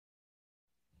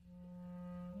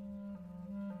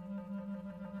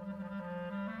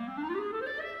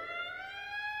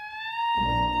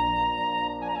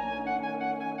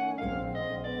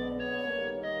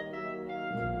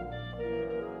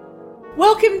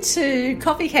Welcome to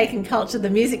Coffee, Cake and Culture, the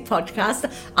music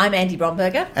podcast. I'm Andy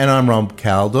Bromberger. And I'm Rob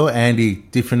Caldor. Andy,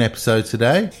 different episode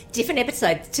today? Different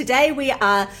episode. Today we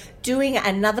are doing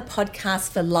another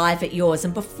podcast for Live at Yours.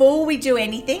 And before we do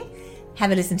anything,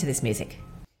 have a listen to this music.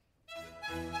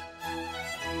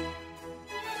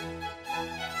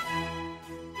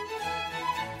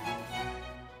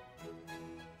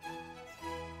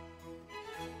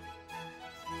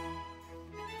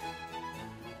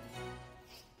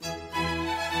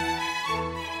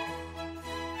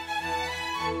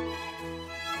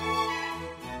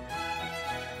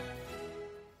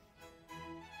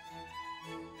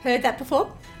 Heard that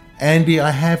before? Andy, I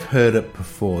have heard it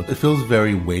before. It feels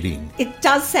very wedding. It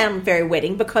does sound very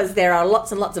wedding because there are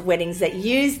lots and lots of weddings that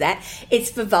use that.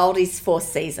 It's Vivaldi's Four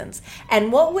Seasons.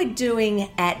 And what we're doing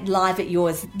at Live at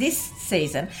Yours this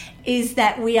season is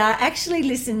that we are actually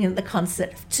listening in the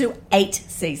concert to 8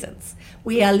 seasons.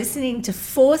 We are listening to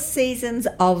 4 seasons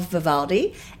of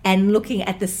Vivaldi and looking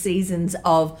at the seasons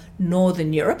of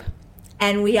Northern Europe.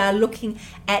 And we are looking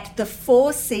at the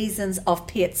 4 seasons of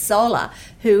Piazzola,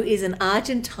 who is an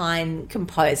Argentine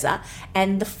composer,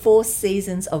 and the 4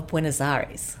 seasons of Buenos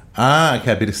Aires.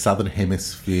 Okay, a bit of Southern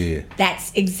Hemisphere.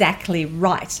 That's exactly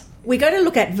right. We're going to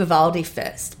look at Vivaldi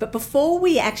first, but before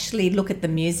we actually look at the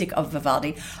music of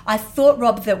Vivaldi, I thought,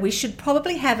 Rob, that we should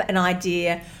probably have an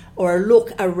idea or a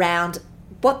look around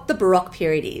what the Baroque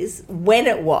period is, when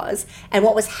it was, and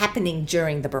what was happening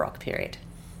during the Baroque period.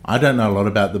 I don't know a lot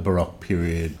about the Baroque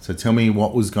period, so tell me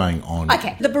what was going on.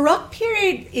 Okay, the Baroque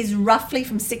period is roughly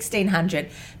from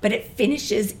 1600, but it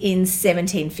finishes in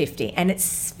 1750, and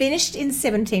it's finished in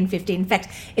 1750. In fact,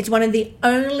 it's one of the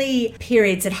only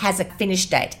periods that has a finish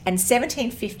date, and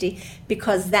 1750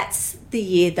 because that's the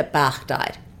year that Bach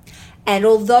died. And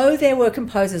although there were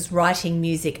composers writing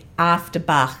music after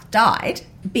Bach died,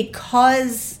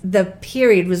 because the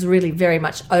period was really very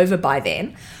much over by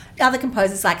then, other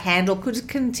composers like Handel could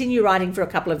continue writing for a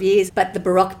couple of years, but the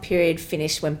Baroque period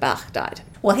finished when Bach died.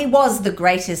 Well, he was the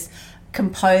greatest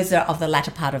composer of the latter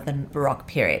part of the Baroque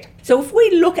period. So if we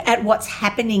look at what's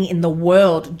happening in the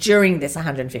world during this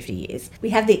 150 years, we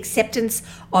have the acceptance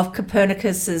of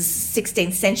Copernicus's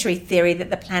 16th century theory that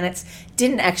the planets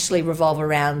didn't actually revolve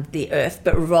around the Earth,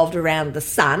 but revolved around the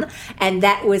sun, and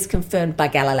that was confirmed by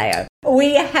Galileo.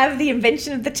 We have the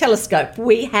invention of the telescope.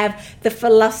 We have the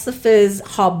philosophers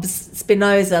Hobbes,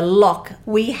 Spinoza, Locke.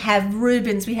 We have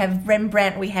Rubens, we have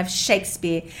Rembrandt, we have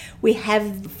Shakespeare. We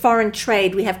have foreign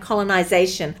trade, we have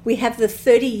colonization. We have the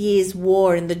 30 Years'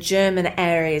 War in the German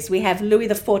areas. We have Louis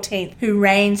XIV, who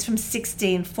reigns from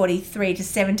 1643 to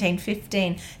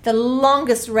 1715, the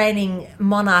longest reigning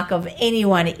monarch of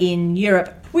anyone in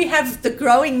Europe. We have the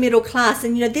growing middle class,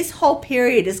 and this whole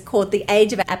period is called the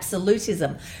Age of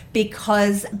Absolutism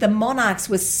because the monarchs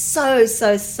were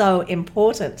so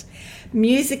important.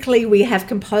 Musically, we have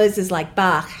composers like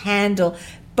Bach, Handel,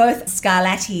 both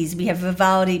Scarlattis, we have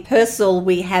Vivaldi, Purcell,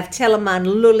 we have Telemann,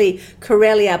 Lully,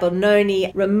 Corelli,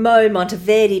 Albinoni, Rameau,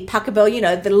 Monteverdi,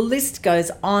 Pachelbel, the list goes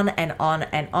on and on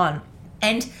and on.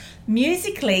 And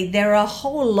musically, there are a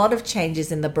whole lot of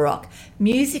changes in the Baroque.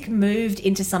 Music moved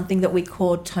into something that we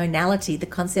call tonality, the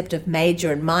concept of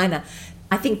major and minor.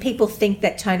 I think people think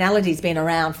that tonality's been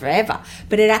around forever,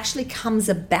 but it actually comes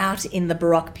about in the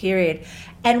Baroque period.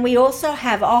 And we also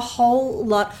have a whole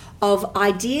lot of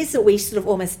ideas that we sort of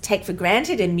almost take for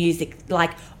granted in music,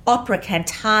 like opera,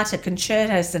 cantata,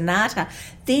 concerto, sonata.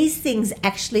 These things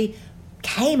actually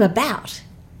came about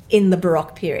in the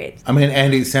Baroque period. I mean,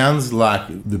 Andy, it sounds like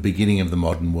the beginning of the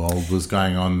modern world was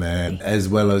going on there, as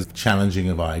well as challenging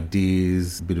of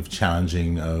ideas, a bit of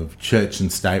challenging of church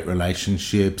and state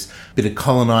relationships, a bit of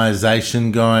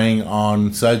colonisation going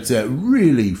on. So it's a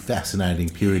really fascinating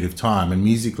period of time, and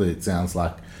musically it sounds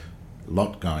like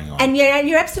lot going on. And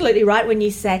you're absolutely right when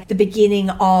you say the beginning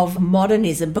of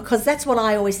modernism, because that's what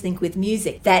I always think with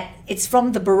music, that it's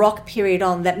from the Baroque period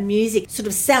on that music sort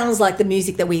of sounds like the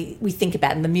music that we think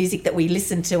about and the music that we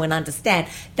listen to and understand.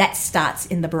 That starts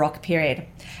in the Baroque period.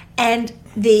 And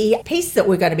the piece that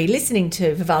we're going to be listening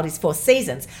to, Vivaldi's Four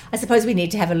Seasons, I suppose we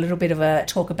need to have a little bit of a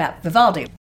talk about Vivaldi.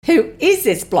 Who is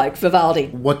this bloke, Vivaldi?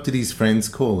 What did his friends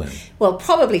call him? Well,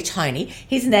 probably Tony.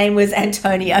 His name was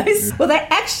Antonios. Well, they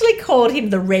actually called him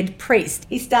the Red Priest.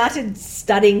 He started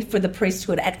studying for the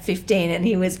priesthood at 15 and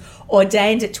he was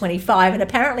ordained at 25, and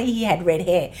apparently he had red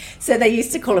hair. So they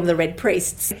used to call him the Red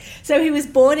Priest. So he was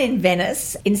born in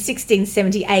Venice in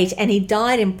 1678 and he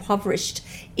died impoverished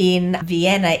in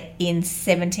Vienna in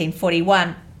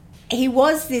 1741. He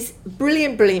was this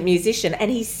brilliant musician, and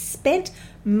he spent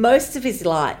most of his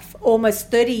life,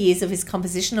 almost 30 years of his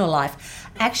compositional life,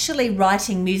 actually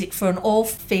writing music for an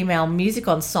all-female music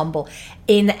ensemble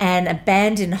in an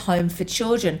abandoned home for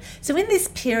children. So in this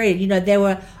period, there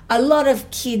were a lot of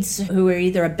kids who were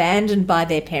either abandoned by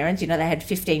their parents, they had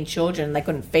 15 children and they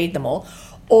couldn't feed them all,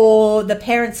 or the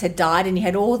parents had died and you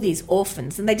had all these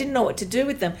orphans and they didn't know what to do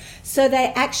with them. So they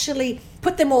actually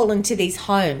put them all into these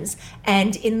homes.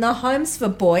 And in the homes for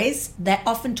boys, they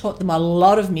often taught them a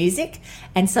lot of music.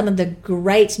 And some of the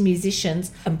great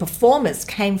musicians and performers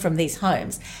came from these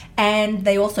homes. And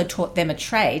they also taught them a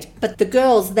trade. But the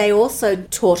girls, they also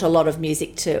taught a lot of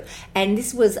music too. And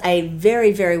this was a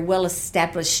very, very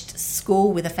well-established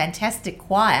school with a fantastic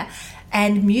choir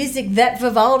and music that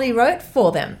Vivaldi wrote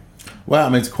for them. Well, I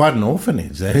mean, it's quite an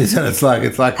orphanage, isn't it? It's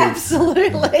like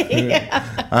absolutely.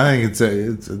 Yeah. I think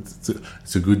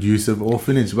it's a good use of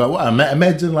orphanage. But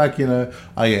imagine,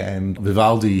 and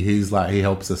Vivaldi, he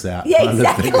helps us out. Yeah,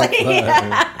 exactly.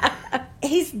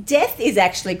 His death is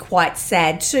actually quite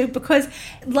sad too, because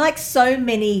like so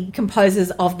many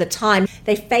composers of the time,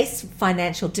 they face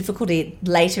financial difficulty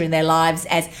later in their lives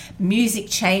as music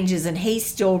changes and he's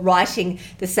still writing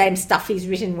the same stuff he's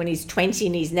written when he's 20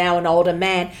 and he's now an older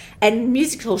man, and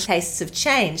musical tastes have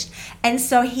changed. And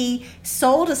so he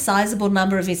sold a sizable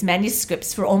number of his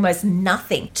manuscripts for almost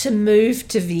nothing to move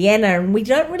to Vienna, and we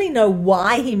don't really know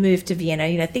why he moved to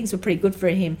Vienna. Things were pretty good for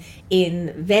him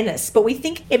in Venice, but we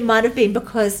think it might have been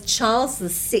because Charles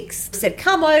VI said,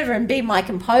 come over and be my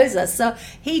composer. So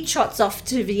he trots off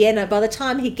to Vienna. By the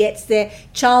time he gets there,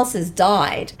 Charles has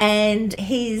died and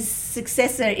his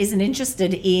successor isn't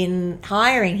interested in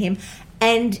hiring him.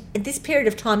 And at this period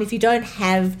of time, if you don't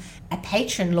have a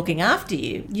patron looking after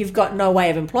you, you've got no way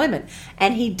of employment.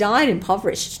 And he died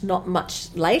impoverished not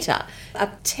much later.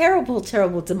 A terrible,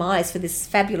 terrible demise for this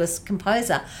fabulous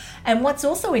composer. And what's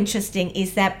also interesting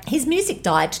is that his music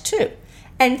died too.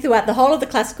 And throughout the whole of the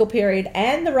classical period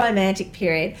and the Romantic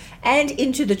period and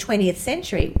into the 20th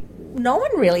century, no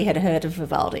one really had heard of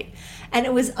Vivaldi. And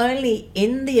it was only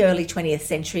in the early 20th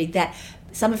century that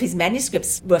some of his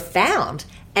manuscripts were found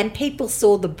and people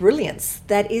saw the brilliance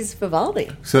that is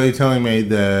Vivaldi. So you're telling me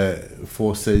the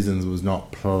Four Seasons was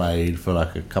not played for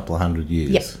like a couple of hundred years?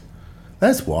 Yep.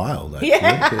 That's wild, actually.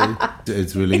 Yeah.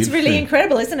 It's really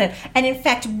incredible, isn't it? And in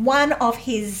fact, one of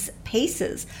his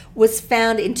pieces was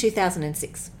found in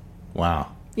 2006.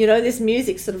 Wow. This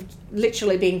music sort of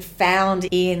literally being found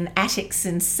in attics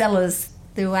and cellars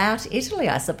throughout Italy,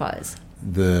 I suppose.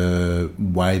 The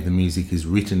way the music is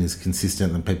written is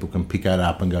consistent and people can pick it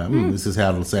up and go, this is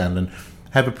how it'll sound, and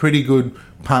have a pretty good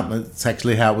punt that's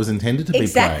actually how it was intended to be played.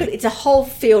 Exactly. It's a whole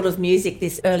field of music,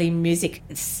 this early music.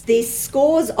 The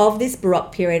scores of this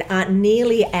Baroque period aren't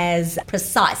nearly as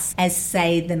precise as,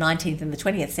 say, the 19th and the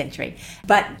 20th century.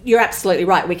 But you're absolutely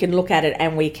right. We can look at it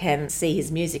and we can see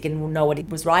his music and we'll know what he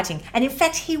was writing. And in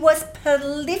fact, he was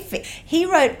prolific. He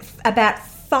wrote about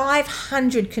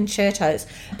 500 concertos,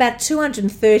 about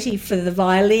 230 for the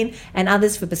violin and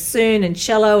others for bassoon and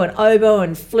cello and oboe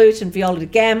and flute and viola da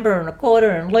gamba and recorder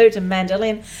and lute and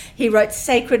mandolin. He wrote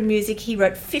sacred music. He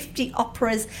wrote 50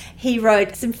 operas. He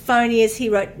wrote symphonias. He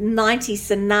wrote 90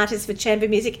 sonatas for chamber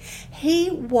music. He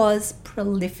was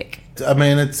prolific. I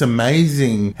mean, it's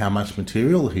amazing how much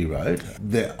material he wrote.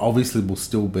 There obviously will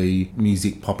still be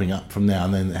music popping up from now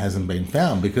and then that hasn't been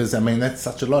found because, that's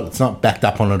such a lot. It's not backed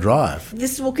up on a drive.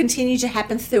 This will continue to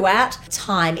happen throughout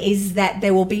time, is that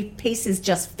there will be pieces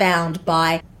just found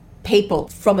by people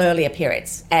from earlier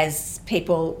periods as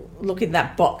people look in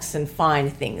that box and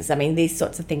find things. These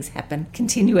sorts of things happen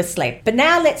continuously. But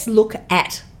now let's look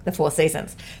at the Four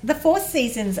Seasons. The Four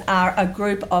Seasons are a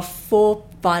group of 4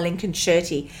 violin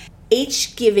concerti,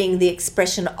 each giving the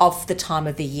expression of the time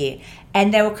of the year.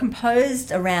 And they were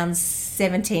composed around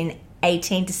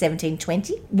 1718 to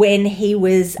 1720 when he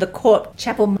was the court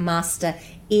chapel master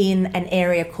in an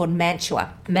area called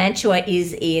Mantua. Mantua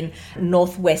is in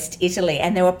northwest Italy,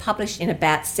 and they were published in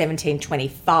about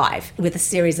 1725 with a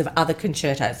series of other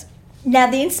concertos. Now,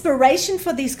 the inspiration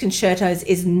for these concertos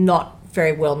is not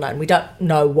very well known. We don't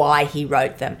know why he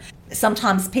wrote them.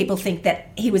 Sometimes people think that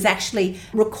he was actually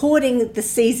recording the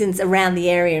seasons around the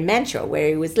area in Mantua where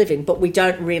he was living, but we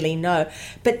don't really know.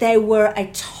 But they were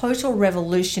a total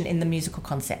revolution in the musical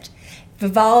concept.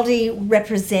 Vivaldi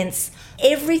represents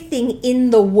everything in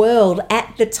the world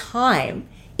at the time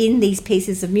in these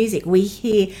pieces of music. We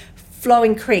hear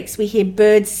flowing creeks, we hear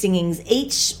birds singing,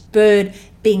 each bird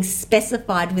being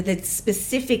specified with a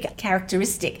specific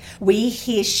characteristic. We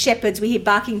hear shepherds, we hear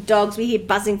barking dogs, we hear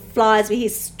buzzing flies, we hear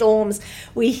storms,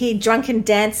 we hear drunken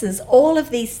dancers. All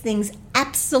of these things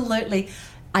absolutely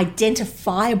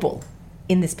identifiable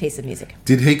in this piece of music.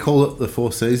 Did he call it the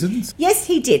Four Seasons? Yes,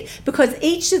 he did, because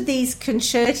each of these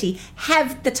concerti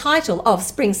have the title of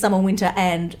spring, summer, winter,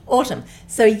 and autumn.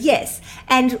 So yes,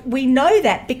 and we know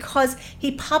that because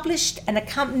he published an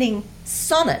accompanying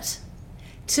sonnet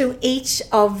to each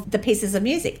of the pieces of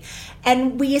music.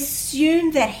 And we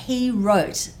assume that he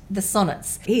wrote the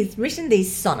sonnets. He's written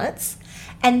these sonnets,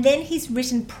 and then he's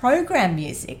written program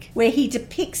music where he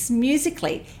depicts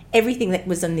musically everything that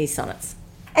was in these sonnets.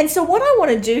 And so what I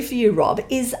want to do for you, Rob,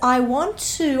 is I want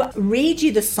to read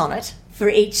you the sonnet for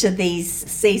each of these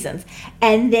seasons,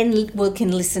 and then we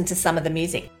can listen to some of the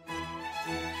music.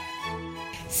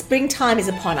 Springtime is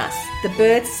upon us. The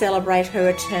birds celebrate her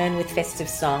return with festive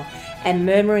song, and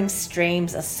murmuring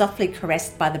streams are softly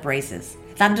caressed by the breezes.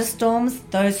 Thunderstorms,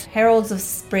 those heralds of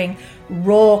spring,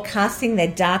 roar, casting their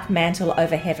dark mantle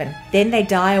over heaven. Then they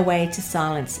die away to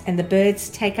silence, and the birds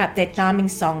take up their charming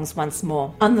songs once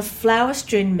more. On the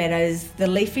flower-strewn meadows, the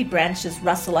leafy branches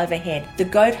rustle overhead. The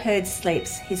goat-herd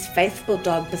sleeps, his faithful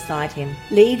dog beside him.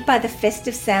 Lead by the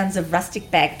festive sounds of rustic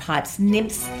bagpipes,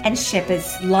 nymphs and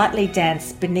shepherds lightly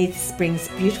dance beneath spring's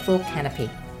beautiful canopy.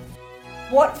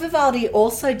 What Vivaldi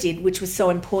also did, which was so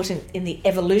important in the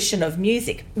evolution of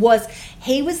music, was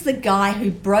he was the guy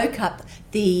who broke up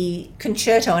the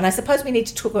concerto. And I suppose we need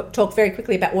to talk very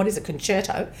quickly about what is a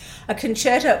concerto. A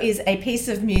concerto is a piece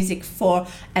of music for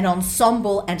an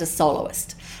ensemble and a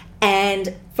soloist.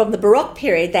 And from the Baroque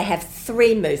period, they have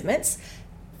 3 movements: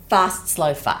 fast,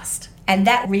 slow, fast. And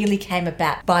that really came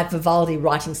about by Vivaldi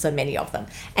writing so many of them.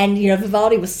 And, you know,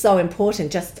 Vivaldi was so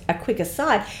important. Just a quick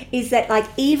aside is that, like,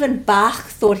 even Bach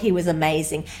thought he was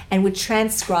amazing and would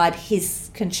transcribe his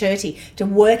concerti to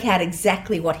work out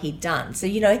exactly what he'd done. So,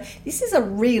 you know, this is a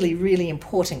really, really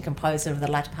important composer of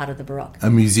the latter part of the Baroque. A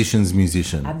musician's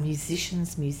musician. A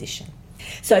musician's musician.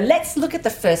 So let's look at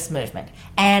the first movement.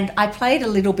 And I played a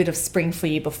little bit of Spring for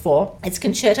you before. It's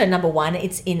Concerto number 1.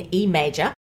 It's in E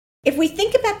major. If we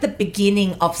think about the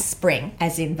beginning of spring,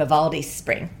 as in Vivaldi's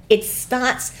spring, it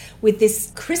starts with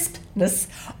this crispness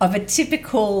of a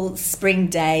typical spring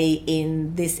day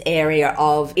in this area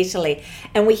of Italy.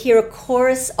 And we hear a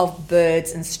chorus of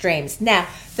birds and streams. Now,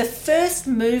 the first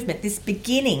movement, this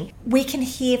beginning, we can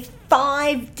hear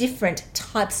 5 different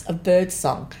types of bird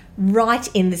song right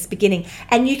in this beginning.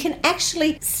 And you can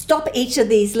actually stop each of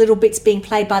these little bits being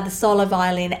played by the solo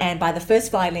violin and by the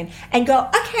first violin and go,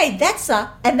 okay, that's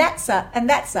a, and that's a, and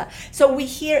that's a. So we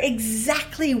hear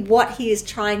exactly what he is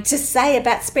trying to say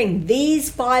about spring. These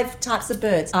 5 types of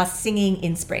birds are singing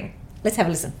in spring. Let's have a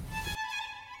listen.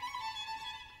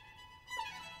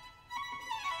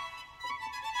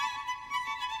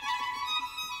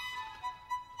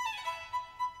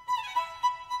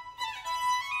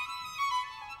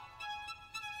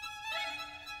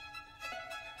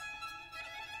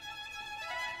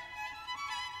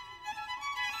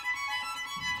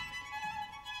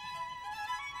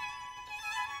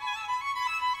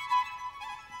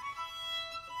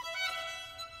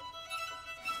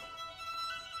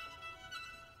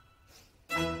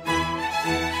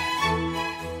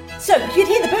 So you'd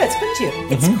hear the birds, couldn't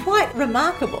you? It's quite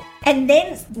remarkable. And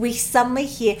then we suddenly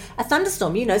hear a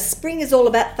thunderstorm. You know, spring is all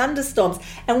about thunderstorms.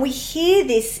 And we hear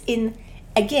this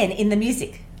again in the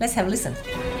music. Let's have a listen.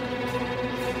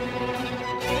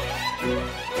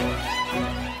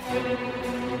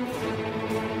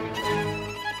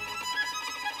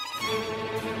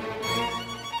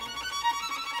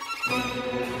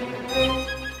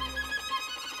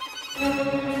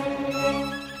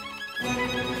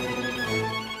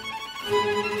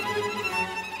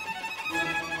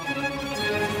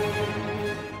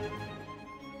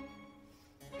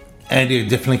 And you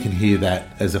definitely can hear that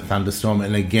as a thunderstorm.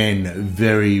 And again,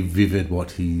 very vivid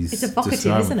what he's It's evocative,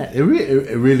 describing. isn't it?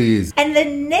 It really is. And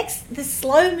the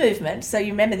slow movement, so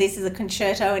you remember this is a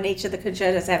concerto and each of the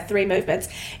concertos have 3 movements.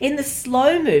 In the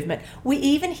slow movement, we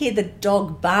even hear the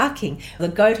dog barking. The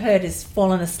goat herd has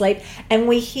fallen asleep and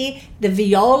we hear the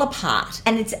viola part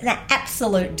and it's an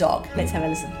absolute dog. Let's have a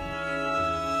listen.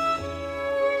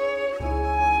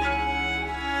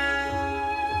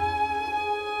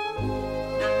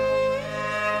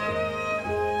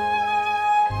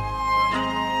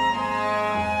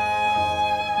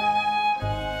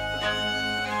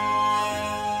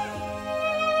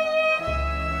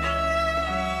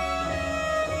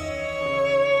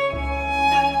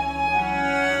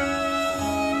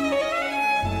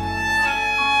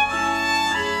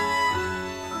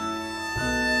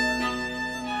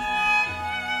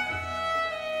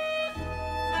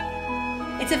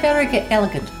 It's a very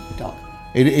elegant dog.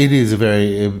 It is a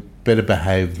very better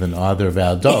behaved than either of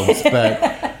our dogs,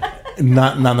 but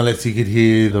nonetheless, you could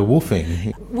hear the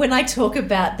woofing. when I talk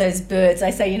about those birds, I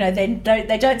say,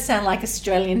 they don't sound like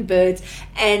Australian birds,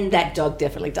 and that dog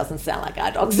definitely doesn't sound like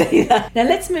our dogs either. Now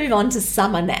let's move on to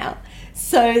summer now.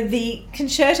 So the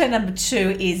Concerto number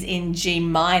 2 is in G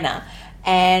minor,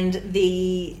 and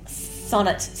the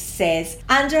sonnet says,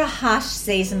 under a harsh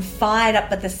season, fired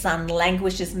up with the sun,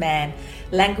 languishes man,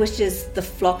 languishes the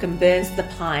flock and burns the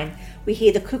pine. We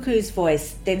hear the cuckoo's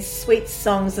voice, then sweet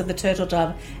songs of the turtle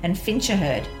dove and finch are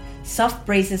heard. Soft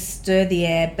breezes stir the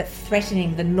air, but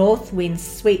threatening, the north wind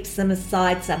sweeps them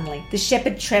aside suddenly. The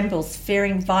shepherd trembles,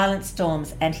 fearing violent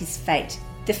storms and his fate.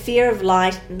 The fear of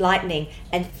lightning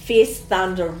and fierce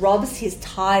thunder robs his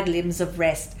tired limbs of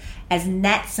rest, as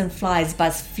gnats and flies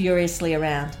buzz furiously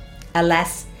around.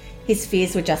 Alas, his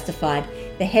fears were justified.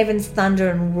 The heavens thunder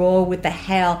and roar with the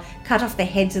hail, cut off the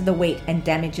heads of the wheat and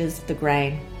damages the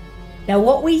grain. Now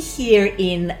what we hear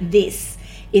in this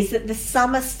is that the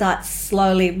summer starts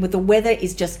slowly, with the weather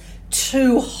is just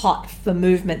too hot for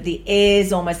movement. The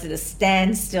air's almost at a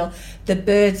standstill. The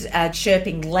birds are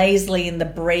chirping lazily in the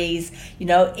breeze.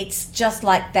 It's just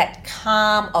like that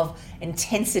calm of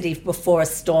intensity before a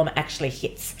storm actually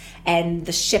hits. And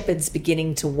the shepherd's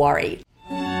beginning to worry.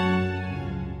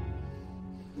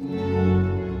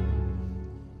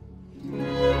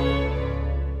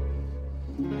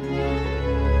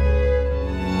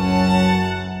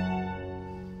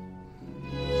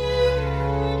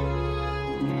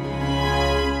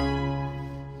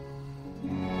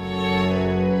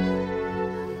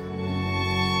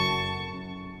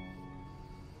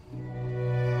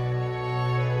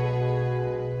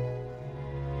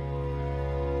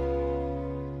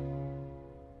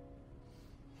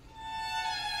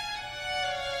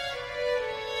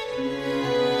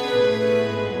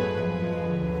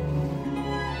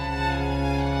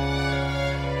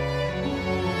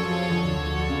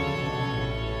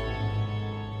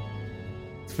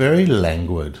 Very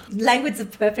languid. Languid's a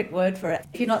perfect word for it.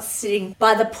 If you're not sitting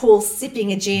by the pool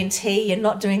sipping a G&T, you're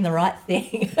not doing the right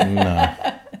thing. No.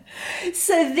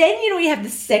 So then, we have the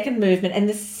second movement, and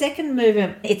the second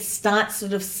movement, it starts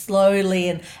sort of slowly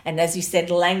and as you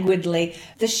said, languidly.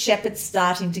 The shepherd's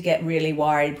starting to get really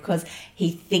worried because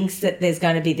he thinks that there's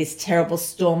going to be this terrible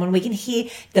storm, and we can hear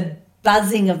the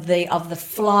buzzing of the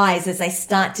flies as they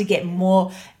start to get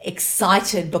more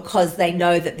excited because they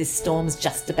know that this storm's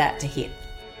just about to hit.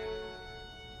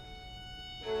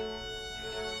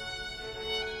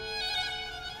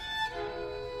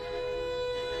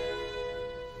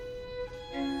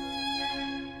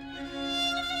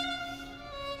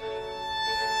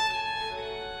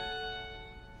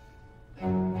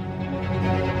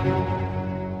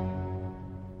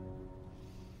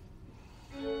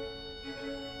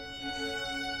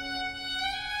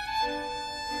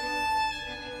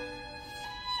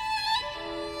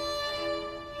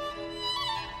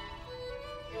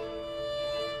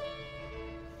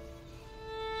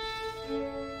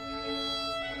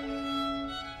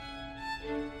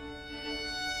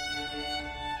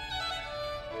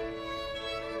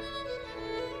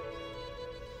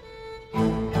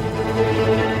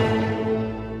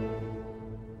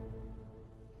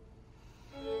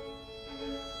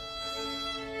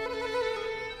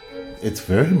 It's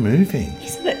very moving.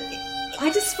 Isn't it?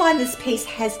 I just find this piece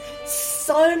has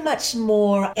so much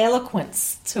more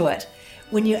eloquence to it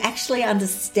when you're actually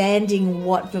understanding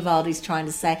what Vivaldi's trying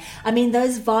to say. I mean,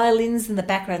 those violins in the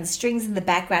background, the strings in the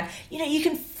background, you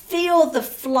can feel the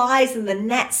flies and the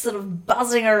gnats sort of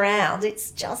buzzing around.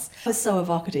 It's just so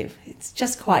evocative. It's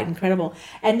just quite incredible.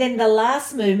 And then the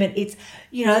last movement, it's,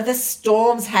 the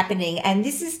storm's happening. And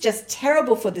this is just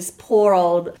terrible for this poor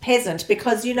old peasant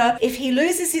because, if he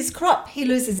loses his crop, he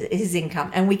loses his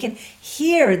income. And we can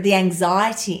hear the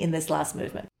anxiety in this last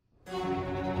movement.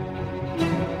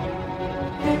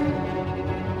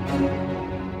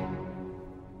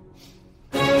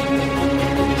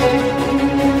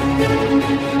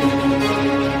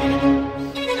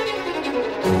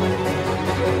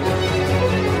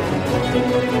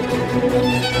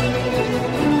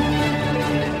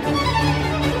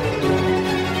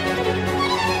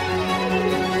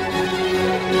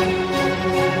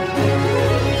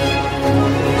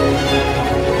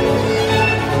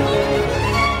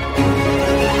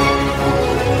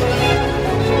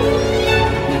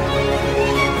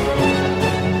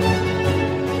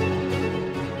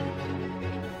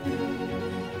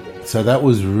 So that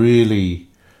was really,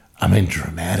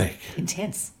 dramatic.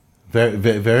 Intense. Very,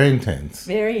 very, very intense.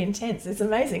 Very intense. It's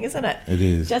amazing, isn't it? It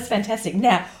is. Just fantastic.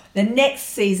 Now, the next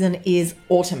season is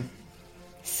autumn.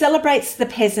 Celebrates the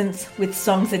peasants with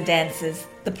songs and dances,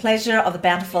 the pleasure of the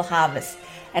bountiful harvest,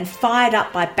 and fired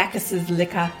up by Bacchus's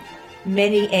liquor,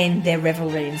 Many end their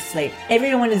revelry in sleep.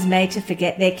 Everyone is made to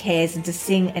forget their cares and to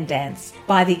sing and dance.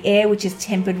 By the air which is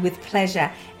tempered with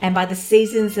pleasure, and by the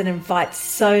seasons that invite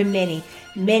so many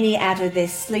out of their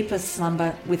sleepless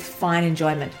slumber with fine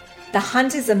enjoyment. The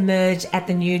hunters emerge at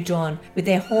the new dawn, with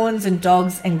their horns and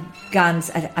dogs and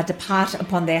guns are depart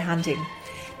upon their hunting.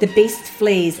 The beast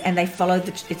flees and they follow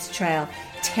its trail.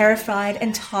 Terrified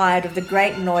and tired of the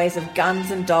great noise of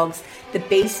guns and dogs, the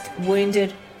beast,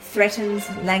 wounded, threatens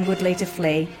languidly to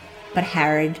flee, but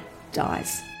Harried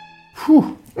dies.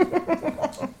 Whew.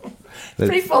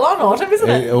 Pretty full on autumn, isn't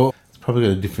it? It's probably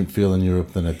got a different feel in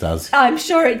Europe than it does. I'm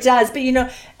sure it does.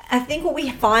 But, I think what we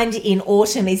find in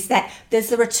autumn is that there's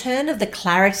the return of the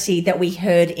clarity that we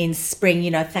heard in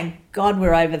spring. Thank God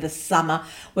we're over the summer.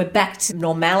 We're back to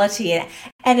normality.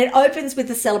 And it opens with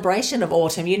the celebration of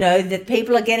autumn, that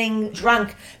people are getting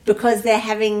drunk because they're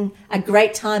having a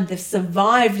great time. They've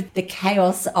survived the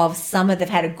chaos of summer. They've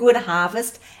had a good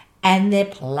harvest and they're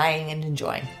playing and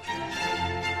enjoying.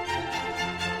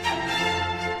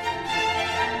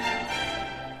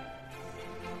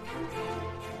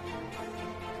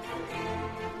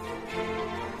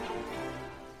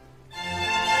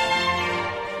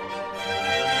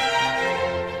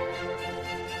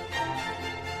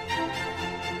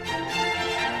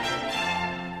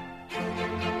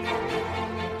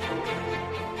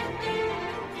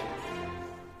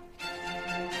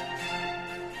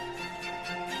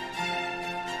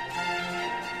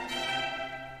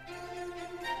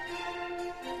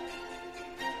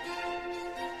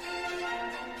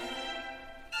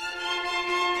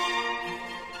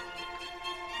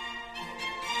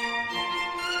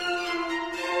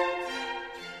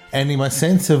 And in my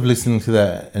sense of listening to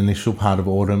that initial part of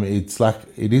autumn, it's like,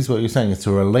 it is what you're saying, it's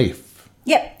a relief.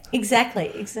 Yep, exactly.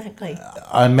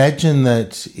 I imagine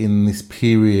that in this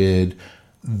period,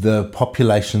 the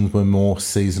populations were more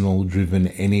seasonal driven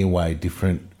anyway,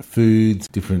 different foods,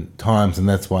 different times, and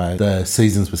that's why the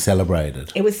seasons were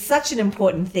celebrated. It was such an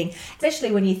important thing,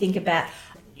 especially when you think about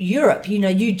Europe.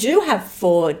 You do have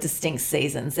 4 distinct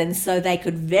seasons, and so they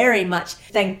could very much,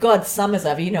 thank God summer's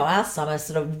over. Our summer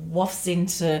sort of wafts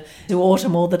into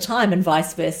autumn all the time and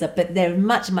vice versa, but they're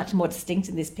much, much more distinct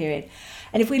in this period.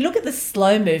 And if we look at the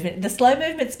slow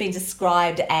movement's been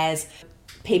described as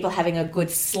people having a good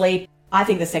sleep. I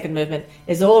think the second movement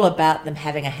is all about them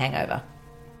having a hangover.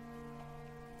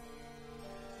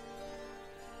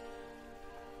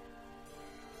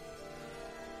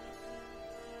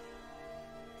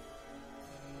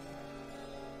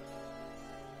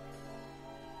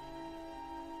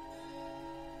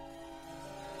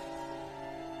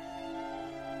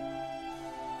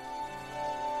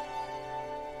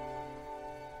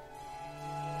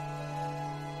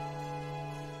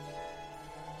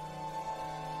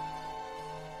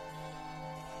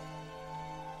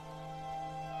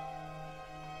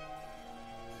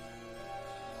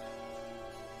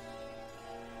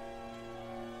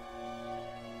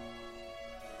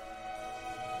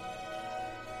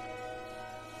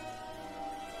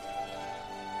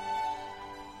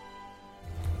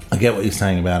 I get what you're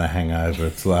saying about a hangover.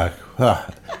 It's like,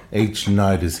 each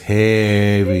note is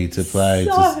heavy to play.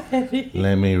 So heavy.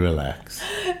 Let me relax.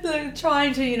 I'm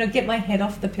trying to, get my head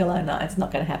off the pillow. No, it's not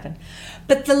going to happen.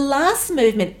 But the last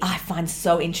movement I find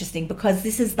so interesting because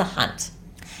this is the hunt.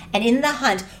 And in the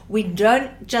hunt, we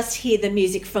don't just hear the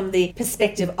music from the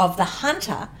perspective of the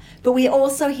hunter, but we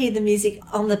also hear the music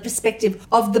on the perspective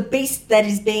of the beast that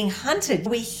is being hunted.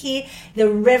 We hear the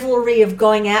revelry of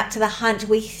going out to the hunt.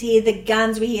 We hear the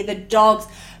guns, we hear the dogs,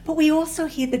 but we also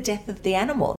hear the death of the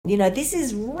animal. This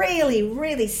is really,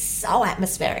 really so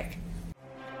atmospheric.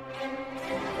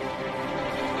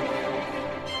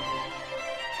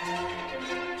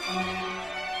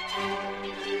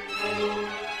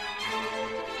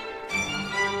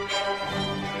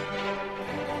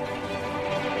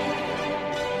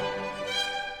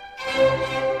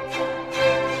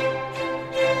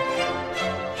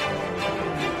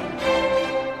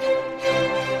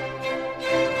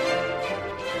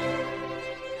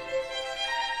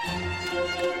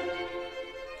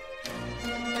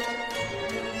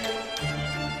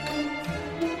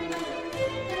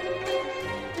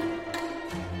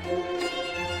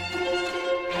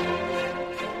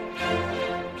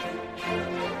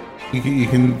 You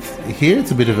can hear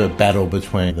it's a bit of a battle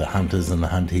between the hunters and the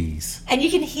huntees. And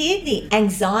you can hear the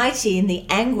anxiety and the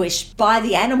anguish by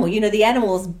the animal. The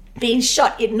animal's being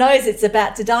shot. It knows it's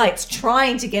about to die. It's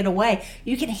trying to get away.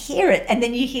 You can hear it. And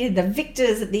then you hear the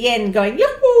victors at the end going,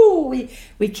 yoo-hoo,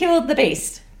 we killed the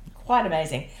beast. Quite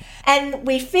amazing. And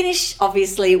we finish,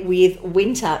 obviously, with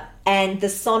winter. And the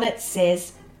sonnet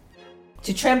says,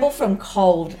 to tremble from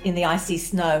cold in the icy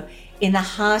snow in the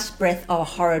harsh breath of a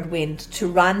horrid wind, to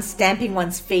run, stamping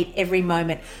one's feet every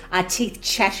moment, our teeth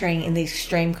chattering in the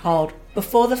extreme cold.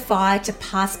 Before the fire, to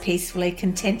pass peacefully,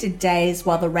 contented days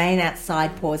while the rain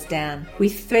outside pours down. We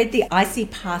thread the icy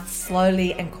path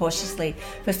slowly and cautiously,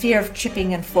 for fear of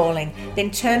tripping and falling, then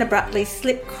turn abruptly,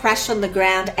 slip, crash on the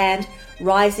ground, and,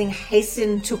 rising,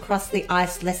 hasten to cross the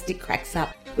ice lest it cracks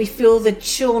up. We feel the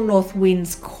chill north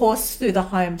winds course through the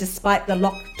home despite the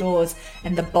locked doors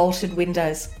and the bolted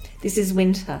windows. This is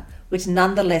winter, which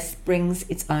nonetheless brings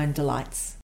its own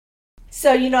delights.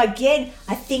 So, again,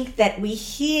 I think that we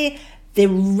hear the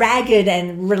ragged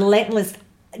and relentless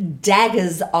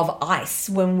daggers of ice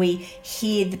when we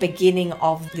hear the beginning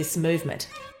of this movement.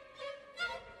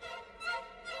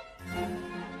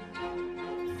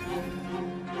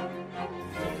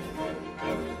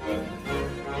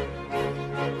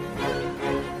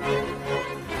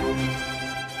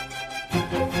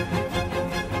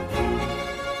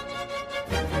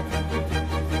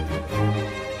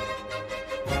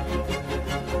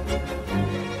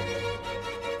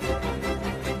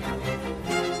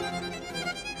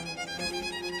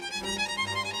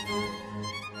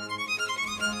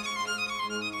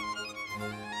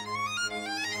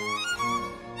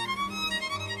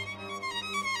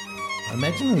 I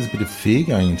imagine there's a bit of fear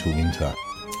going into winter.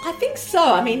 I think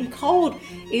so. I mean, cold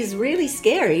is really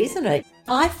scary, isn't it?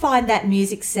 I find that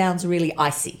music sounds really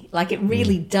icy. Like it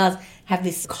really does have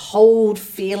this cold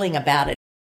feeling about it.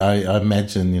 I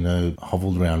imagine,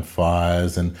 hovelled around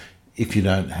fires, and if you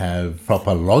don't have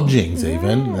proper lodgings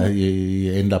even,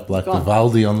 you end up like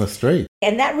Vivaldi on the street.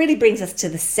 And that really brings us to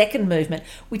the second movement,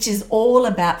 which is all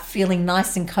about feeling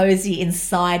nice and cozy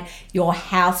inside your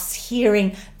house,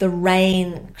 hearing the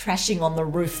rain crashing on the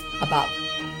roof above.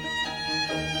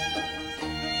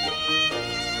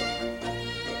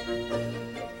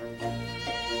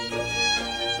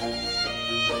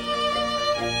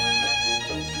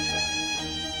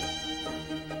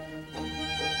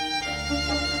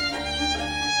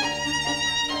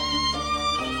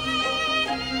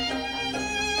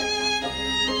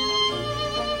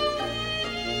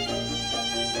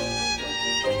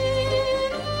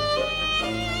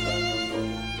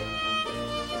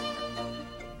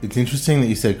 It's interesting that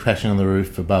you said crashing on the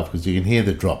roof above, because you can hear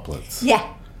the droplets.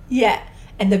 Yeah.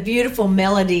 And the beautiful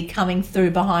melody coming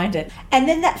through behind it. And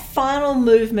then that final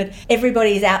movement,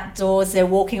 everybody's outdoors, they're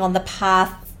walking on the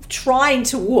path, trying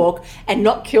to walk and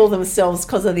not kill themselves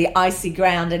because of the icy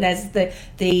ground. And as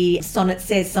the sonnet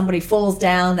says, somebody falls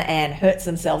down and hurts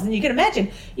themselves. And you can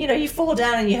imagine, you fall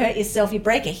down and you hurt yourself, you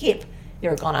break a hip,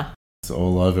 you're a goner. It's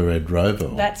all over Red Rover.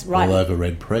 That's right. All over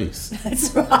Red Priest.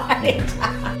 That's right.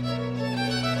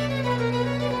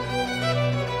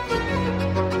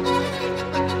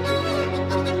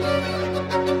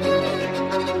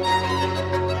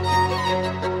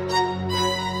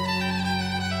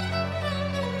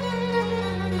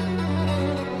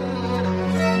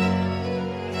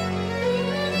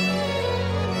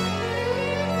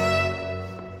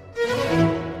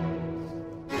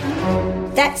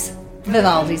 That's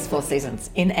Vivaldi's Four Seasons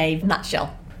in a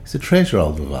nutshell. He's a treasure,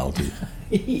 old Vivaldi.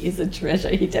 He is a treasure,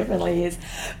 he definitely is.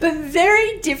 But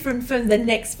very different from the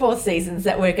next Four Seasons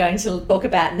that we're going to talk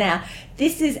about now.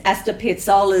 This is Astor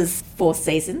Piazzola's Four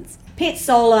Seasons.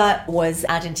 Piazzola was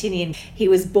Argentinian. He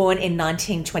was born in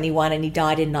 1921 and he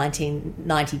died in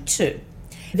 1992.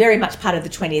 Very much part of the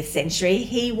 20th century.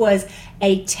 He was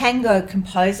a tango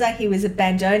composer. He was a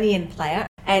bandoneon player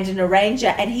and an arranger,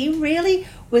 and he really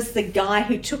was the guy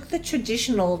who took the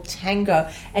traditional tango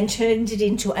and turned it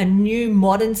into a new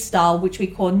modern style, which we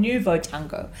call Nuevo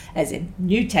Tango, as in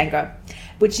new tango,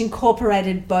 which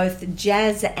incorporated both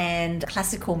jazz and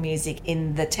classical music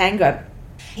in the tango.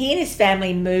 He and his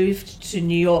family moved to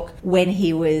New York when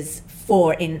he was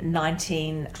 4 in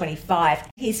 1925.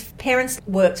 His parents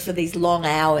worked for these long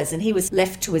hours and he was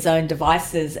left to his own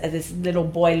devices as this little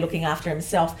boy looking after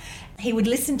himself. He would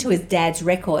listen to his dad's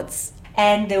records,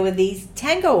 and there were these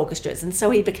tango orchestras, and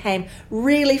so he became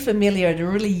really familiar at a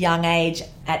really young age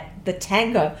at the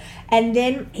tango. And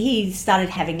then he started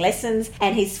having lessons,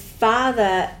 and his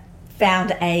father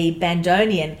found a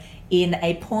bandoneon in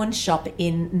a pawn shop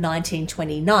in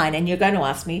 1929. And you're going to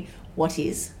ask me, what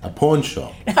is? A pawn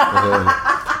shop.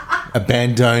 A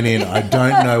bandoneon. I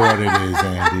don't know what it is,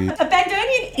 Andy. A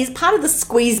bandoneon is part of the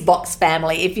squeeze box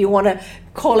family, if you want to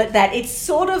call it that. It's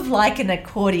sort of like an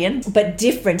accordion, but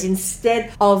different.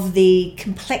 Instead of the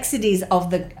complexities of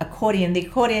the accordion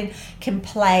can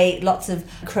play lots of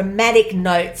chromatic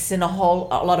notes and a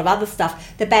lot of other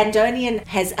stuff. The bandoneon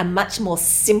has a much more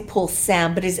simple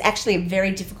sound, but is actually a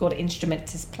very difficult instrument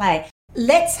to play.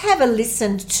 Let's have a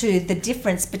listen to the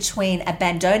difference between a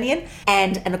bandoneon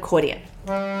and an accordion.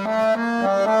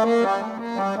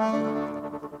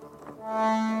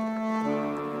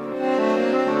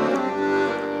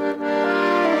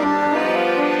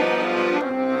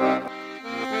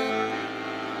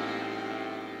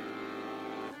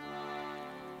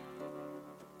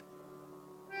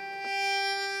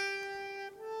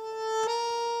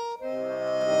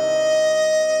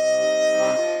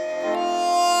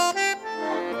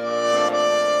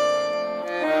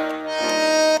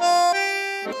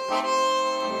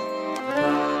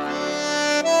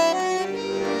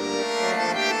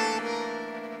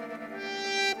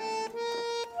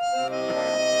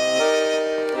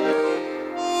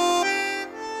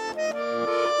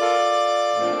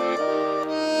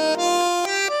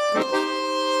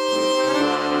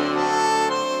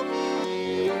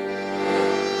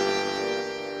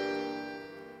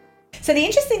 So the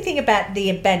interesting thing about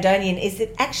the bandoneon is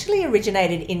it actually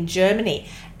originated in Germany.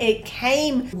 It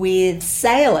came with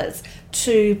sailors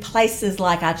to places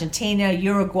like Argentina,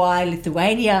 Uruguay,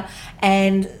 Lithuania,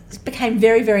 and became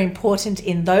very, very important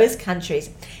in those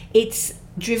countries. It's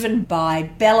driven by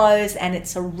bellows and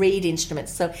it's a reed instrument.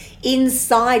 So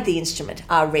inside the instrument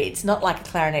are reeds, not like a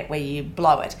clarinet where you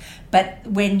blow it. But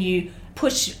when you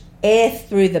push air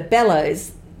through the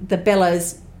bellows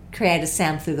create a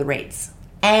sound through the reeds.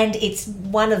 And it's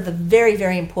one of the very,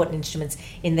 very important instruments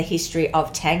in the history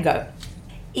of tango.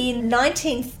 In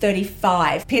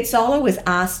 1935, Piazzola was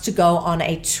asked to go on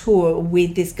a tour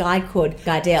with this guy called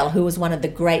Gardel, who was one of the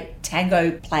great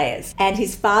tango players. And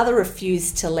his father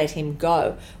refused to let him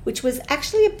go, which was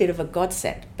actually a bit of a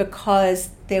godsend because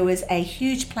there was a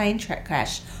huge plane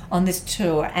crash on this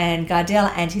tour and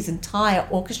Gardel and his entire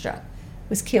orchestra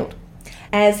was killed.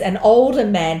 As an older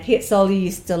man, Piazzola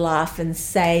used to laugh and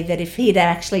say that if he'd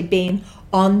actually been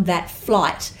on that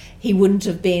flight, he wouldn't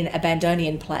have been a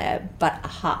bandoneon player, but a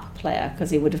harp player, because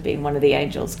he would have been one of the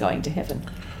angels going to heaven.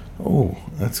 Oh,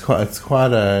 it's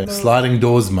quite a sliding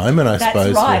doors moment, I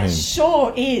suppose, that's right, for him.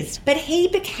 Sure is. But he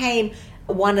became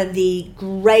one of the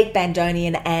great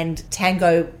bandoneon and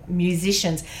tango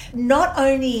musicians, not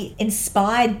only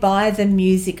inspired by the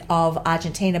music of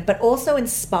Argentina, but also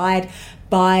inspired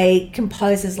by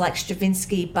composers like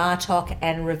Stravinsky, Bartók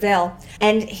and Ravel.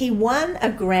 And he won a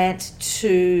grant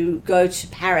to go to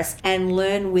Paris and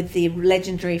learn with the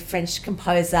legendary French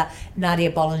composer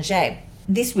Nadia Boulanger.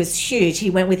 This was huge. He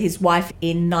went with his wife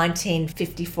in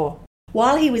 1954.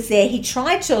 While he was there, he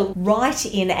tried to write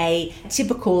in a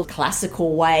typical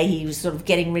classical way. He was sort of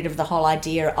getting rid of the whole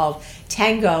idea of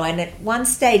tango. And at one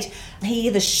stage, he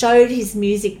either showed his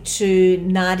music to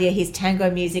Nadia, his tango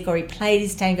music, or he played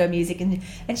his tango music.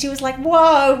 And she was like,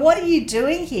 whoa, what are you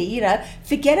doing here? You know,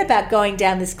 forget about going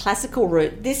down this classical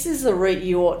route. This is the route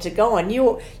you ought to go on.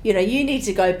 You need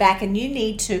to go back and you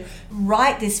need to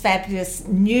write this fabulous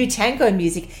new tango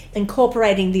music,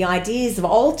 incorporating the ideas of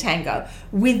old tango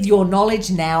with your knowledge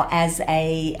now as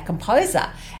a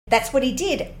composer. That's what he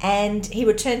did, and he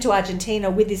returned to Argentina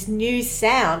with this new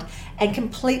sound and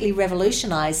completely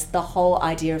revolutionized the whole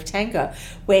idea of tango,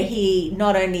 where he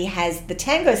not only has the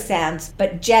tango sounds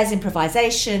but jazz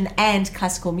improvisation and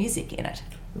classical music in it.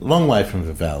 Long way from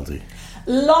Vivaldi.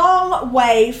 Long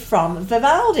way from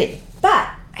Vivaldi, but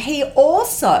he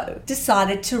also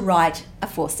decided to write a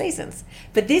Four Seasons.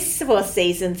 But this Four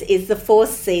Seasons is the Four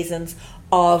Seasons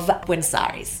of Buenos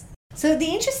Aires. So the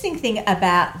interesting thing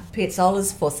about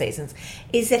Piazzola's Four Seasons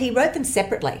is that he wrote them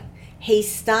separately. He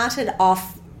started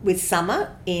off with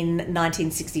Summer in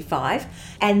 1965,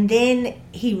 and then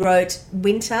he wrote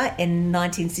Winter in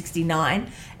 1969,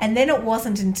 and then it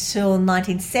wasn't until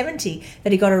 1970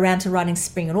 that he got around to writing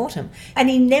Spring and Autumn. And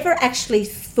he never actually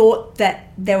thought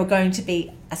that they were going to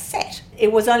be a set.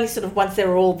 It was only sort of once they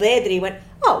were all there that he went,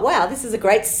 oh wow, this is a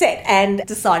great set, and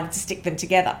decided to stick them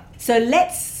together. So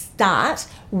let's start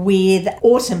with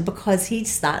Autumn, because he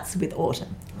starts with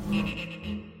Autumn.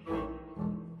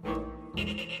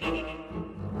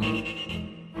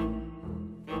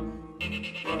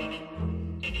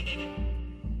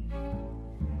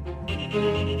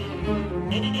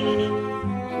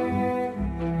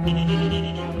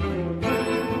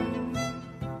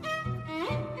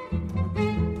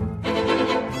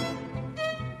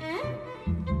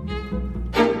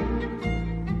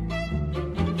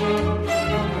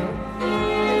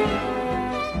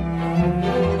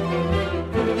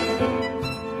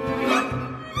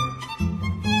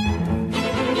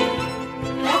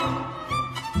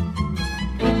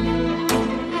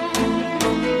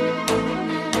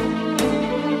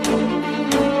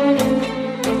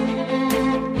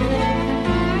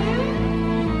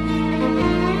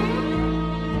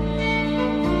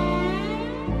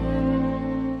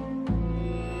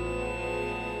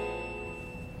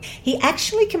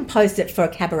 actually composed it for a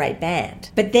cabaret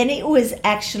band. But then it was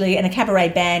actually, and a cabaret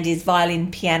band is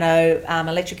violin, piano,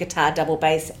 electric guitar, double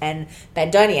bass, and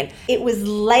bandoneon. It was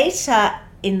later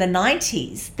in the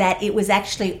 90s that it was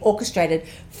actually orchestrated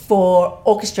for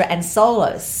orchestra and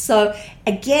solos. So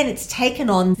again, it's taken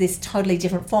on this totally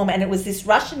different form, and it was this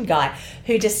Russian guy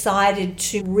who decided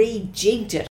to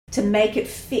rejigged it to make it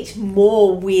fit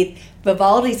more with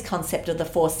Vivaldi's concept of the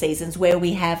four seasons, where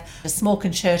we have a small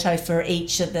concerto for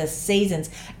each of the seasons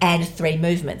and 3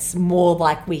 movements, more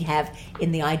like we have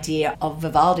in the idea of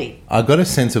Vivaldi. I got a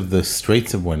sense of the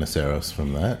streets of Buenos Aires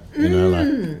from that, you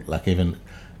know, like even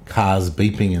cars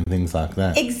beeping and things like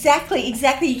that. Exactly.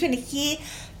 You can hear,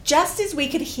 just as we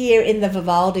could hear in the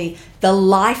Vivaldi, the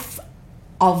life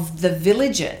of the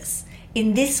villages.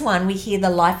 In this one, we hear the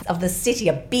life of the city,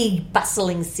 a big,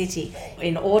 bustling city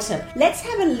in autumn. Let's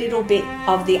have a little bit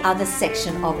of the other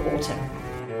section of autumn.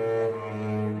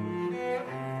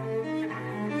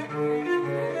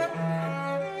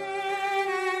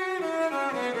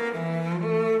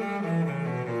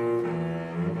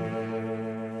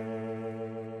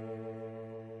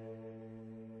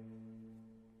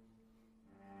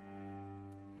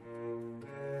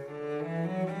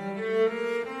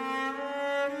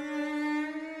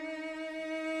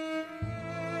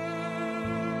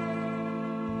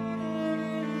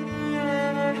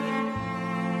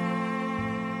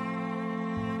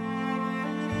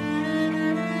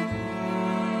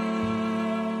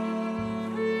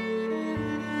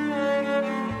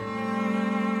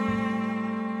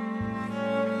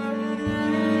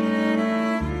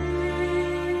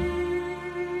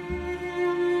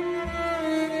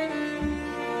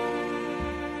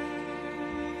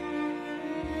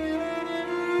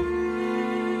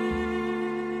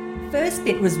 First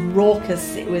bit was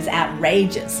raucous, it was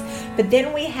outrageous, but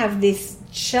then we have this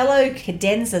cello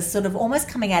cadenza sort of almost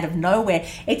coming out of nowhere.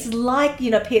 It's like,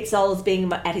 Piazzola's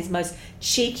being at his most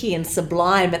cheeky and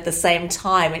sublime at the same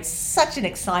time. It's such an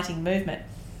exciting movement.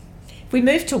 If we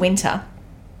move to winter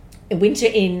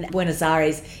in Buenos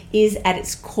Aires is at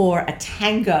its core a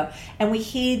tango, and we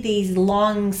hear these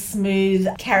long, smooth,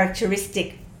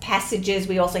 characteristic passages.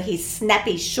 We also hear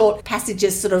snappy, short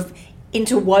passages sort of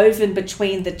interwoven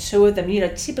between the two of them,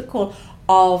 typical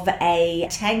of a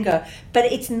tango.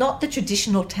 But it's not the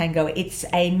traditional tango. It's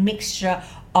a mixture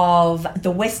of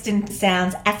the Western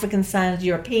sounds, African sounds,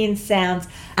 European sounds,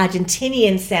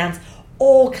 Argentinian sounds,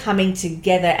 all coming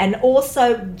together, and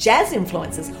also jazz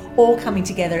influences all coming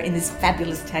together in this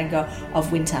fabulous tango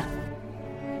of winter.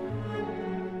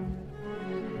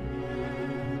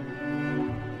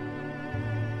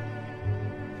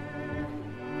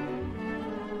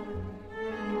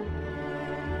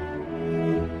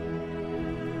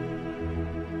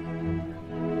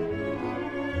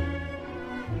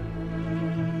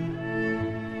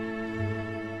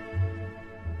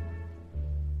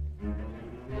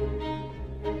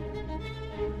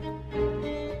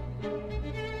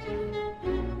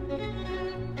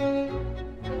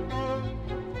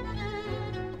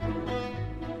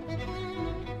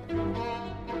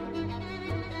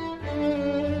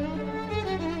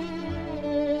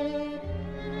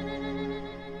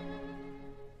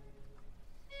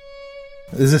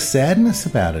 There's a sadness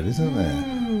about it, isn't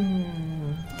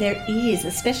there? There is,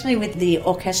 especially with the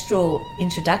orchestral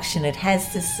introduction. It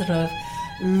has this sort of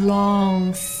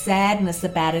long sadness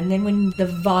about it. And then when the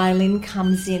violin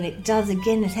comes in, it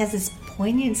has this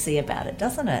poignancy about it,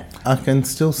 doesn't it? I can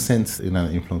still sense, the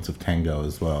influence of tango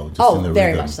as well. Just in the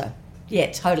very rhythm. much so.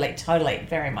 Yeah, totally,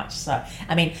 very much so.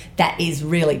 I mean, that is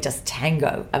really just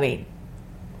tango.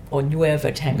 Or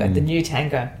nuevo tango, the new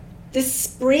tango. The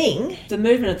spring, the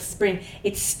movement of the spring,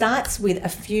 it starts with a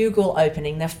fugal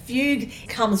opening. The fugue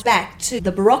comes back to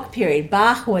the Baroque period.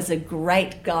 Bach was a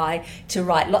great guy to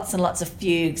write lots and lots of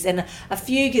fugues. And a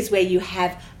fugue is where you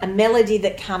have a melody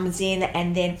that comes in,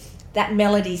 and then that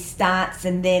melody starts,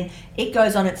 and then it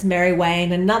goes on its merry way,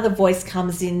 and another voice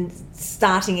comes in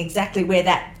starting exactly where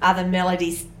that other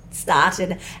melody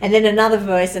started, and then another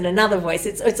voice and another voice.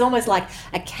 It's almost like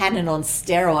a canon on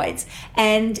steroids.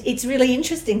 And it's really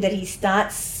interesting that he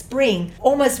starts spring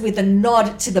almost with a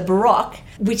nod to the Baroque,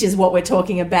 which is what we're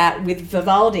talking about with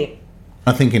Vivaldi.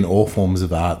 I think in all forms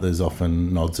of art there's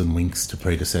often nods and winks to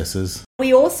predecessors.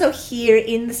 We also hear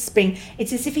in the spring,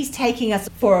 it's as if he's taking us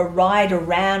for a ride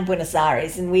around Buenos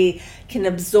Aires, and we can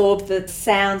absorb the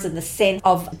sounds and the scent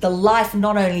of the life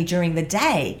not only during the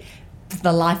day, but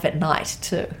the life at night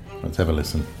too. Let's have a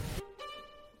listen.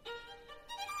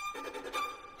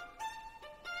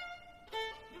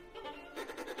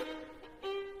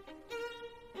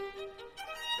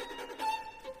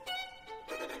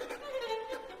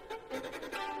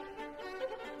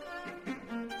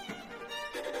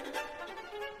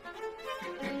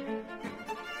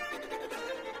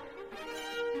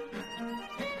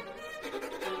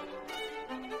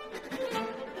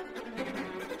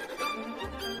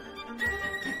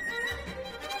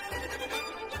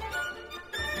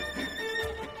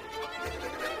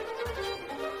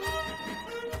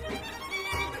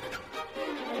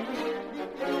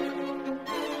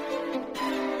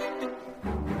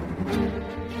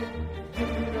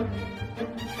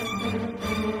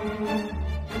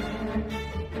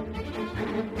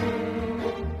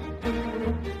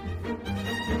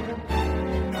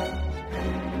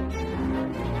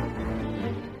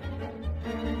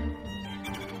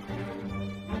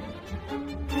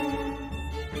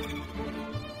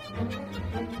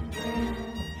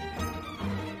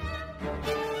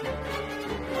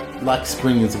 like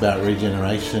spring is about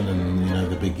regeneration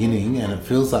and, the beginning, and it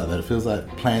feels like that. It feels like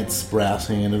plants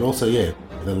sprouting, and it also,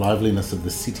 the liveliness of the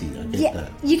city. I get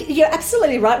that. You're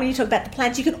absolutely right when you talk about the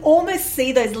plants. You can almost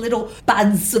see those little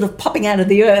buds sort of popping out of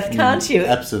the earth, can't you?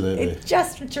 Absolutely. It's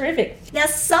just terrific. Now,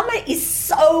 summer is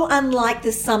so unlike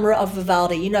the summer of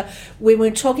Vivaldi. When we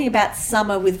were talking about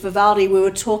summer with Vivaldi, we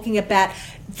were talking about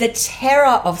the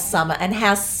terror of summer and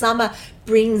how summer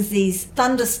brings these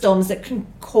thunderstorms that can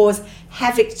cause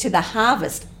havoc to the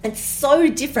harvest. It's so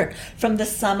different from the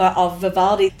summer of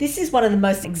Vivaldi. This is one of the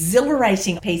most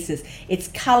exhilarating pieces. It's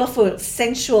colourful, it's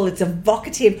sensual, it's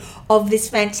evocative of this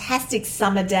fantastic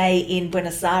summer day in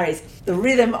Buenos Aires. The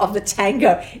rhythm of the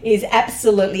tango is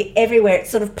absolutely everywhere. It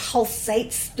sort of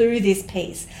pulsates through this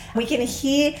piece. We can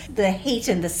hear the heat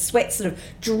and the sweat sort of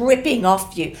dripping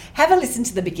off you. Have a listen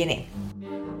to the beginning.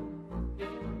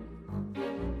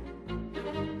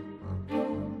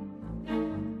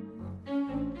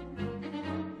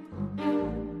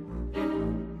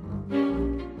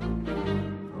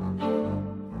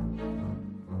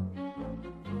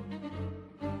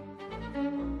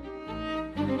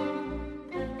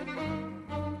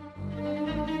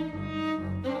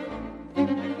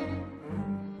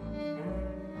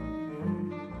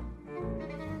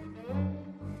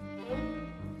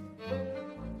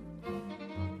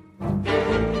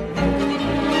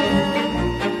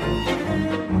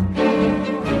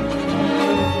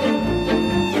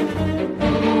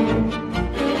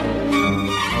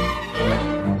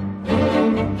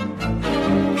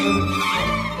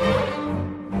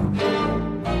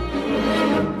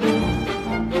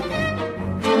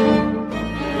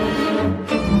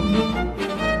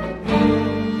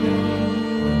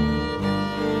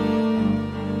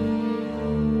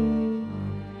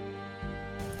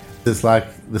 It's like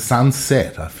the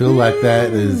sunset. I feel like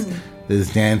that.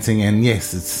 There's dancing, and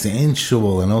yes, it's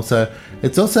sensual, and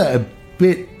it's also a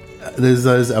bit. There's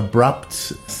those abrupt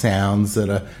sounds that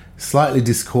are slightly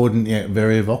discordant yet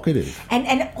very evocative,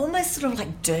 and almost sort of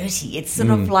like dirty. It's sort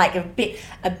of like a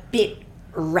bit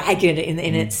ragged in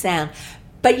its sound.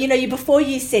 But, before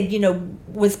you said,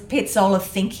 was Piazzola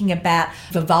thinking about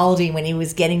Vivaldi when he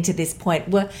was getting to this point?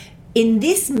 Well, in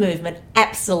this movement,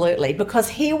 absolutely, because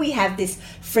here we have this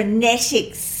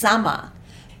frenetic summer.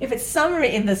 If it's summer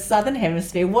in the southern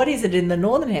hemisphere, what is it in the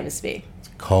northern hemisphere?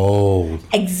 Cold.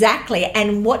 Exactly.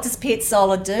 And what does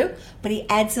Piazzola do? But he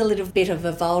adds a little bit of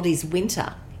Vivaldi's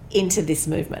winter into this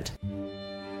movement.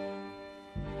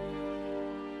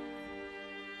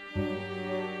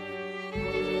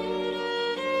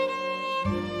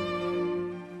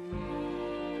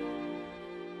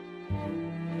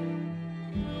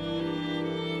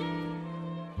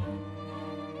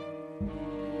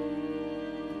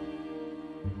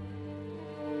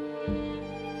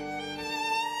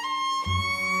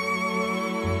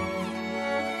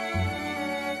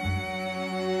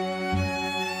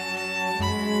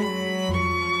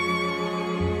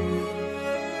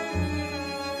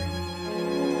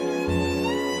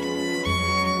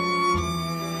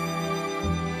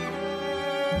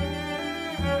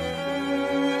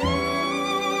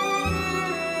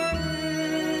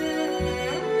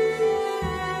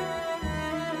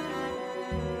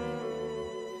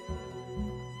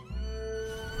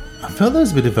 I felt there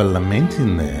was a bit of a lament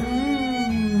in there.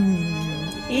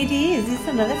 It is,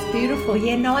 isn't it? That's beautiful.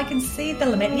 Yeah, no, I can see the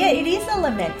lament. Yeah, it is a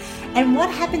lament. And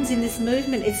what happens in this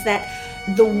movement is that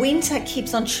the winter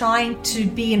keeps on trying to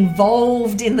be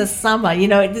involved in the summer.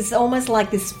 It's almost like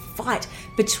this fight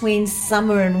between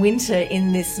summer and winter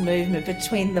in this movement,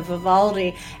 between the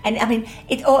Vivaldi. And,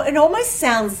 it almost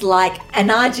sounds like an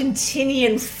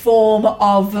Argentinian form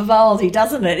of Vivaldi,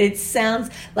 doesn't it? It sounds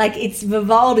like it's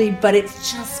Vivaldi, but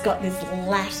it's just got this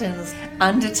Latin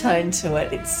undertone to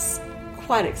it. It's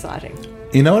quite exciting.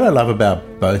 You know what I love about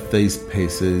both these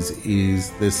pieces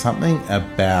is there's something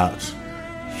about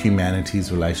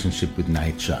humanity's relationship with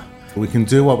nature. We can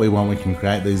do what we want, we can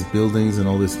create these buildings and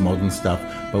all this modern stuff,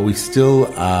 but we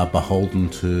still are beholden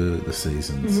to the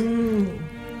seasons.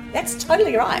 That's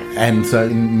totally right. And so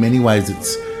in many ways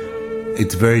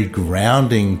it's very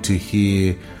grounding to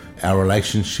hear our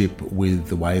relationship with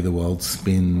the way the world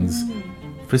spins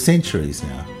for centuries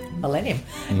now. Millennium.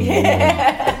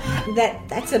 Yeah.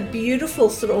 That's a beautiful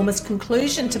sort of almost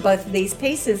conclusion to both of these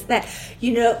pieces, that,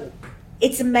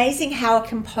 it's amazing how a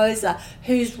composer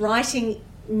who's writing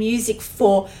music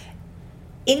for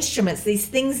instruments, these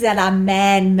things that are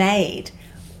man-made,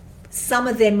 some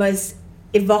of their most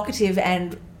evocative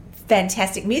and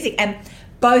fantastic music, and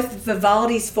both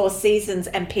Vivaldi's Four Seasons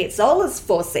and Piazzola's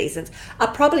Four Seasons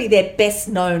are probably their best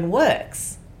known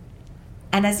works.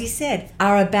 And as you said,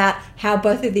 are about how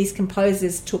both of these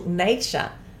composers took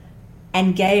nature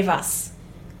and gave us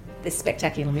this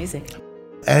spectacular music.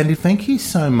 Andy, thank you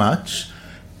so much.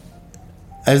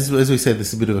 As we said,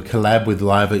 this is a bit of a collab with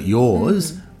Live at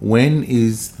Yours. When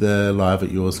is the Live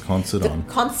at Yours concert on?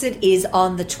 The concert is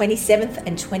on the 27th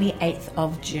and 28th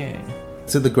of June.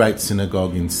 It's at the Great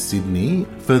Synagogue in Sydney.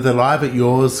 For the Live at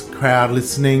Yours crowd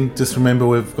listening, just remember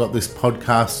we've got this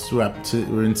podcast.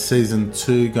 We're in season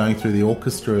 2, going through the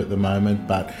orchestra at the moment,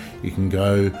 but you can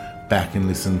go back and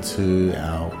listen to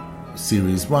our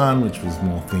series 1, which was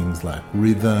more things like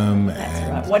rhythm. That's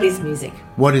right. What is music?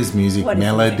 What is music? What is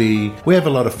melody. music? We have a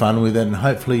lot of fun with it, and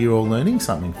hopefully you're all learning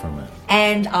something from it.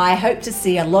 And I hope to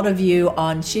see a lot of you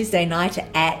on Tuesday night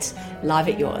at Live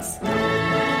at Yours.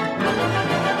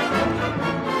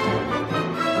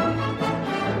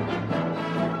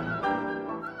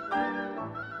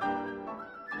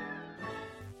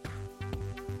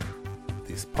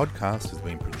 This podcast has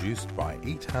been produced by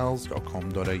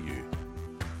eatals.com.au.